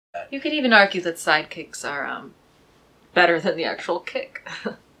You could even argue that sidekicks are better than the actual kick.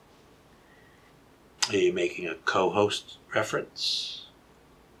 Are you making a co-host reference?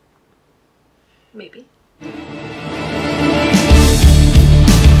 Maybe.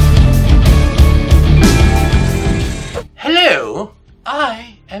 Hello,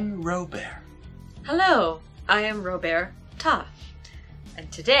 I am Robert. Hello, I am Robert Ta.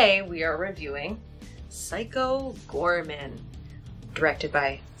 And today we are reviewing Psycho Goreman, directed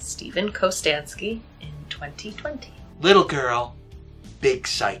by Steven Kostanski in 2020. Little girl, big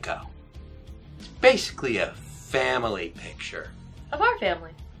psycho. It's basically a family picture. Of our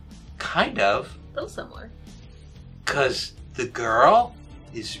family. Kind of. A little similar. Because the girl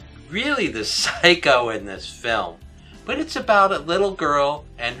is really the psycho in this film. But it's about a little girl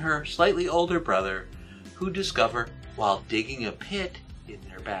and her slightly older brother who discover, while digging a pit in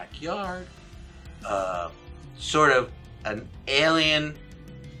their backyard, sort of an alien,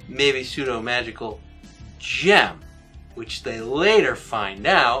 maybe pseudo-magical gem, which they later find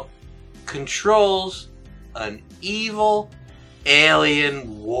out controls an evil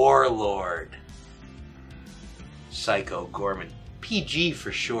alien warlord. Psycho Goreman. PG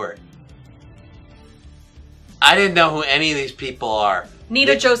for short. I didn't know who any of these people are.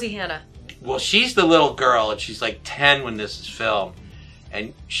 Neither Josie Hannah. Well, she's the little girl, and she's like 10 when this is filmed.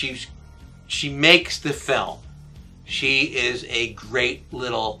 And she makes the film. She is a great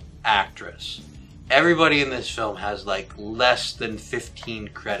little actress. Everybody in this film has like less than 15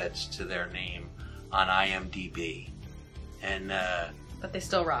 credits to their name on IMDb. And but they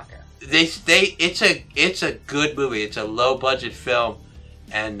still rock her. It's a good movie. It's a low budget film,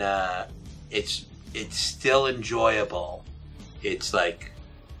 and it's still enjoyable. It's like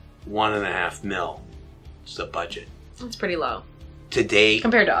 $1.5 million. It's the budget. It's pretty low. To date.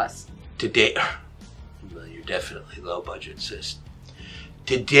 Compared to us. To date. Well, you're definitely low budget, sis.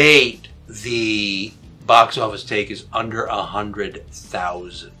 To date, the box office take is under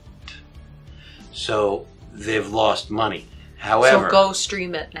 100,000. So they've lost money. However, so go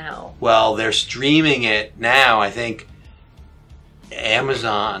stream it now. Well, they're streaming it now. I think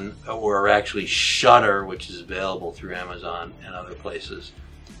Amazon, or actually Shudder, which is available through Amazon and other places,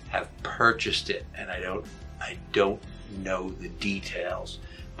 have purchased it, and I don't know the details,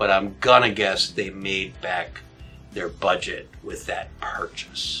 but I'm gonna guess they made back their budget with that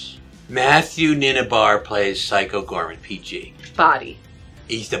purchase. Matthew Ninabar plays Psycho Goreman, PG. Body.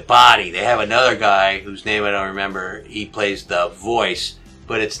 He's the body. They have another guy whose name I don't remember. He plays the voice,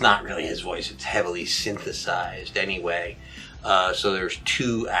 but it's not really his voice. It's heavily synthesized anyway. So there's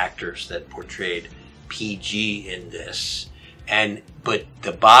two actors that portrayed PG in this. But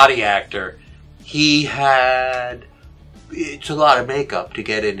the body actor, it's a lot of makeup to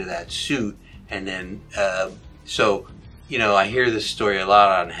get into that suit. And then, so, you know, I hear this story a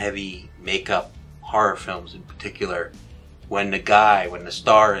lot on heavy makeup horror films in particular. When the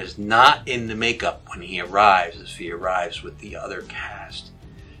star is not in the makeup when he arrives, if he arrives with the other cast,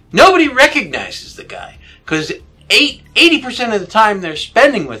 nobody recognizes the guy. Because 80% of the time they're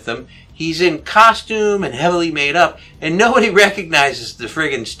spending with them, he's in costume and heavily made up, and nobody recognizes the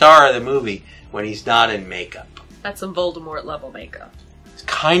friggin' star of the movie when he's not in makeup. That's some Voldemort level makeup. It's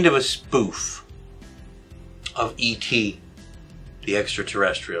kind of a spoof of E.T., the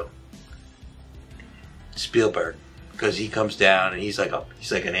extraterrestrial. Spielberg, because he comes down and he's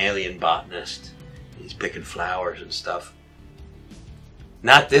like an alien botanist. He's picking flowers and stuff.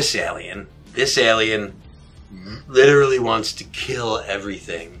 Not this alien. This alien literally wants to kill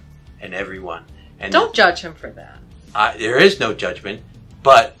everything and everyone. And don't judge him for that. There is no judgment,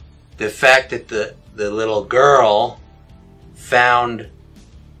 but the fact that the little girl found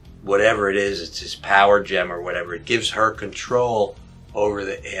whatever it is, it's his power gem or whatever, it gives her control over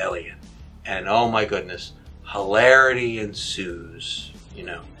the alien. And oh my goodness, hilarity ensues. You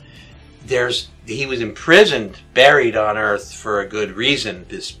know, he was imprisoned, buried on Earth for a good reason.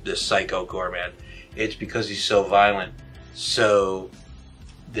 This Psycho Goreman. It's because he's so violent. So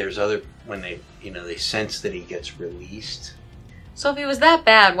there's when they sense that he gets released. So if he was that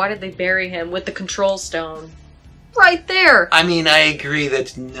bad, why did they bury him with the control stone right there? I mean, I agree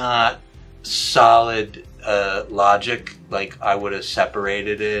that's not solid logic. Like, I would have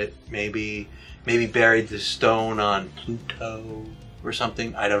separated it, maybe buried the stone on Pluto or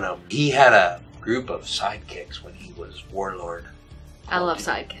something. I don't know. He had a group of sidekicks when he was warlord. I love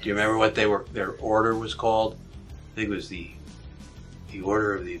sidekicks. Do you remember what their order was called? I think it was the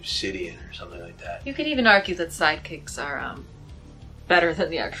Order of the Obsidian or something like that. You could even argue that sidekicks are better than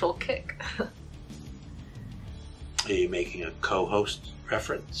the actual kick. Are you making a co-host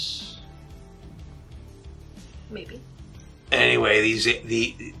reference? Maybe. Anyway,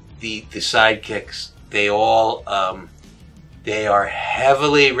 the sidekicks, they all they are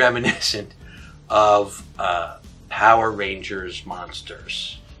heavily reminiscent of Power Rangers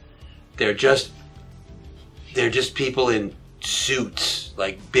monsters. They're just people in suits,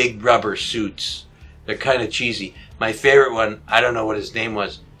 like big rubber suits. They're kind of cheesy. My favorite one, I don't know what his name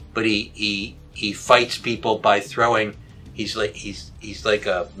was, but he fights people by throwing. He's like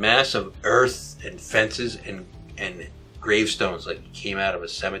a mass of earth and fences and gravestones, like he came out of a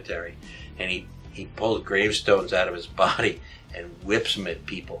cemetery, and he pulls gravestones out of his body and whips them at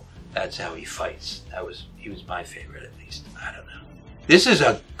people. That's how he fights. He was my favorite, at least. I don't know. This is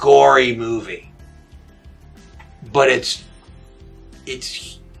a gory movie, but it's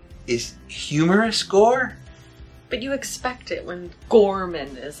humorous gore. But you expect it when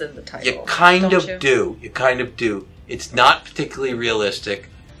Goreman is in the title. You kind of do. You kind of do. It's not particularly realistic,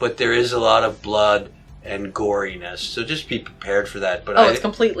 but there is a lot of blood and goriness. So just be prepared for that. But it's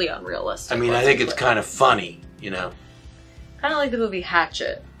completely unrealistic. I mean, I think it's kind of funny, you know. Kind of like the movie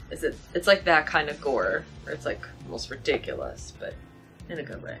Hatchet. It's like that kind of gore, where it's like almost ridiculous, but in a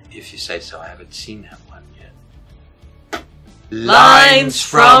good way. If you say so. I haven't seen that one yet. Lines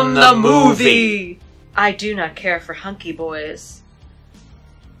from the movie. I do not care for hunky boys.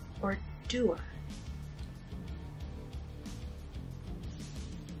 Or do I?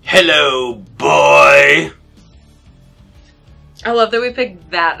 Hello, boy! I love that we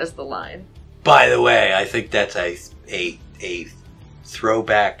picked that as the line. By the way, I think that's a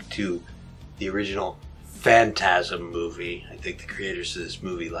throwback to the original Phantasm movie. I think the creators of this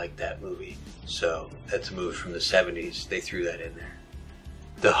movie liked that movie. So, that's a movie from the 70s. They threw that in there.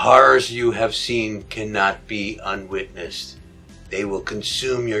 The horrors you have seen cannot be unwitnessed. They will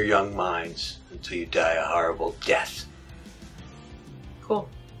consume your young minds until you die a horrible death. Cool.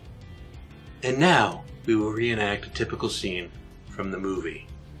 And now, we will reenact a typical scene from the movie.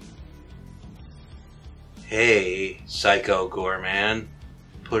 Hey, Psycho Goreman,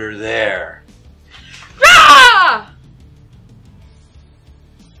 put her there. Ah!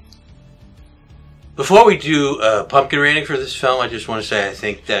 Before we do a pumpkin rating for this film, I just want to say I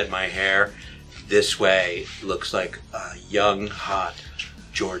think that my hair this way looks like a young, hot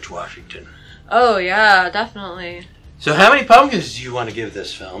George Washington. Oh, yeah, definitely. So how many pumpkins do you want to give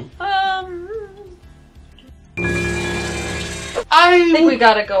this film? I think we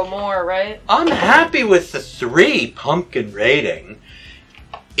gotta go more, right? I'm happy with the 3 pumpkin rating.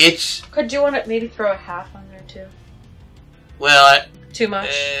 Could you want to maybe throw a half on there, too? Well, Too much?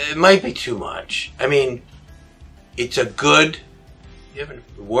 It might be too much. I mean, it's a good... You have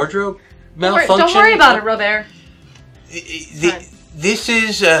a wardrobe malfunction? Don't worry about it, Robert. This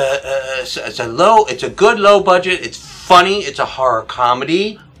is it's a good low budget. It's funny. It's a horror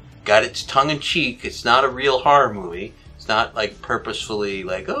comedy. Got its tongue in cheek. It's not a real horror movie. It's not like purposefully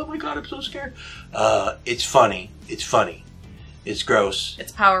like, oh my god, I'm so scared. It's funny. It's funny. It's gross.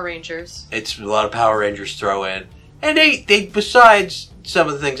 It's Power Rangers. It's a lot of Power Rangers throw in. And they besides some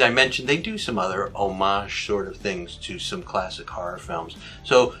of the things I mentioned, they do some other homage sort of things to some classic horror films.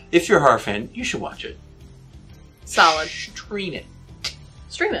 So if you're a horror fan, you should watch it. Solid. Stream it.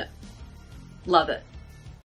 Stream it. Love it.